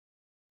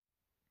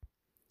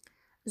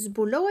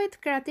Zbulohet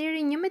krateri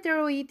një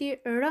meteoriti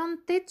rënd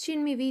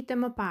 800.000 vite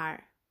më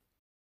parë.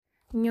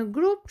 Një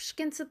grup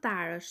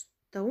shkencëtarësh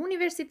të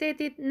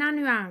Universitetit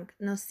Nanyuan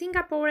në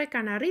Singapore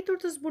kanë arritur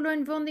të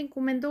zbulojnë vendin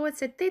ku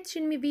mendohet se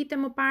 800.000 vite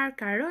më parë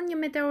ka rënë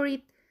një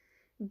meteorit,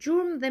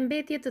 gjurmë dhe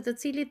mbetje të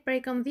cilit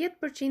prekën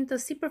 10%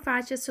 të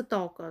sipërfaqes së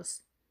Tokës.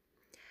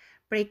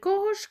 Prej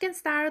kohësh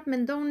shkencëtarët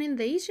mendonin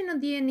dhe ishin në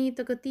dijeni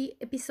të këtij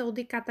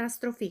episodi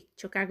katastrofik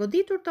që ka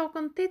goditur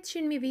Tokën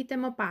 800.000 vite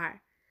më parë.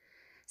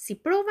 Si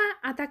prova,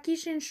 ata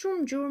kishin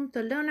shumë gjurmë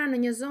të lëna në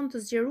një zonë të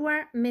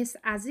zgjeruar mes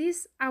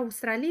Azisë,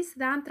 Australisë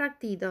dhe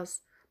Antarktidos,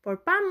 por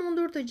pa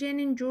mundur të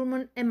gjenin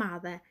gjurmën e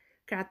madhe,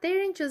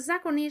 kraterin që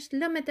zakonisht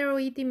lë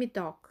meteoriti mbi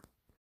Tokë.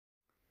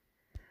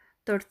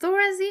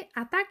 Tërthorazi,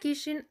 ata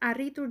kishin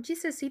arritur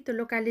gjithsesi të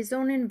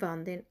lokalizonin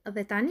vendin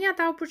dhe tani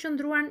ata u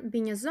përqendruan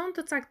mbi një zonë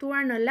të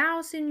caktuar në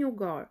Laosin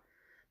Jugor,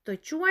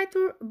 të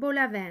quajtur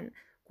Bolaven,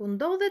 ku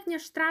ndodhet një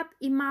shtrat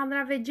i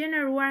madrave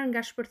gjeneruar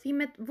nga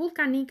shpërthimet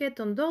vulkanike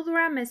të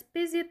ndodhura mes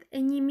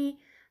 51.000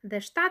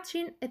 dhe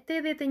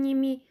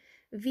 781.000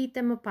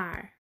 vite më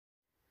parë.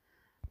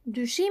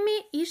 Dyshimi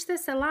ishte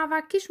se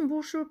lava kishte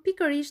mbushur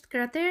pikërisht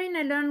kraterin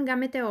e lënë nga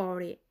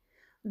meteori.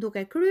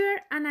 Duke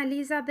kryer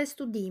analiza dhe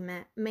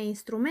studime me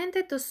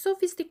instrumente të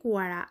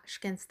sofistikuara,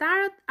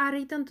 shkencëtarët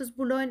arritën të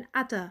zbulojnë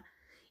atë,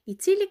 i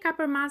cili ka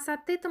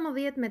përmasa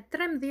 18 me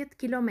 13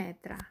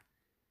 kilometra.